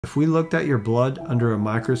If we looked at your blood under a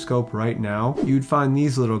microscope right now, you'd find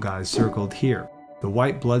these little guys circled here. The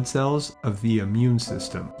white blood cells of the immune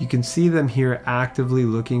system. You can see them here actively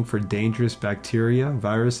looking for dangerous bacteria,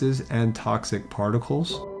 viruses, and toxic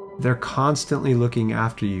particles. They're constantly looking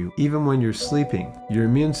after you, even when you're sleeping. Your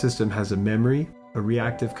immune system has a memory, a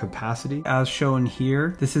reactive capacity. As shown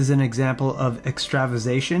here, this is an example of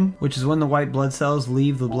extravasation, which is when the white blood cells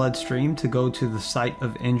leave the bloodstream to go to the site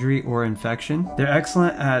of injury or infection. They're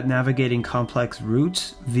excellent at navigating complex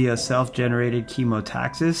routes via self-generated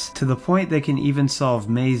chemotaxis, to the point they can even solve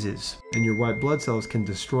mazes. And your white blood cells can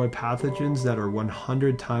destroy pathogens that are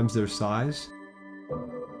 100 times their size,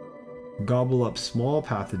 gobble up small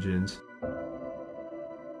pathogens,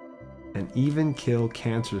 and even kill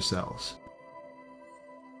cancer cells.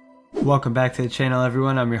 Welcome back to the channel,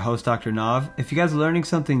 everyone. I'm your host, Dr. Nav. If you guys are learning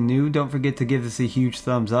something new, don't forget to give this a huge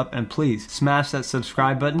thumbs up, and please smash that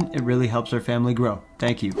subscribe button. It really helps our family grow.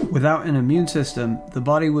 Thank you. Without an immune system, the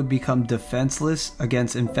body would become defenseless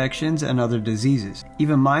against infections and other diseases.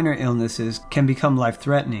 Even minor illnesses can become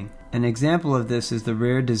life-threatening. An example of this is the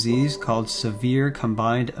rare disease called severe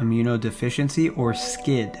combined immunodeficiency, or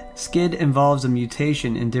SCID. SCID involves a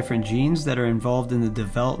mutation in different genes that are involved in the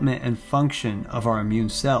development and function of our immune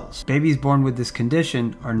cells. Babies born with this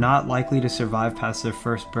condition are not likely to survive past their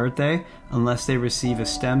first birthday unless they receive a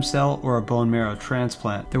stem cell or a bone marrow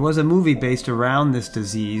transplant. There was a movie based around this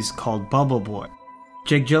disease called Bubble Boy.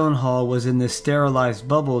 Jake Gyllenhaal was in this sterilized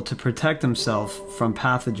bubble to protect himself from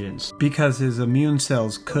pathogens because his immune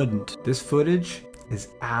cells couldn't. This footage is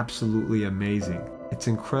absolutely amazing. It's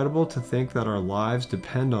incredible to think that our lives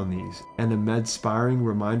depend on these, and a med-inspiring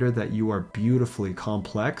reminder that you are beautifully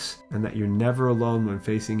complex and that you're never alone when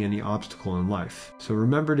facing any obstacle in life. So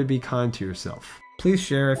remember to be kind to yourself. Please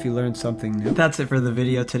share if you learned something new. That's it for the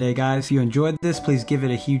video today, guys. If you enjoyed this, please give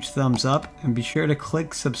it a huge thumbs up and be sure to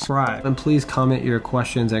click subscribe. And please comment your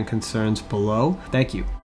questions and concerns below. Thank you.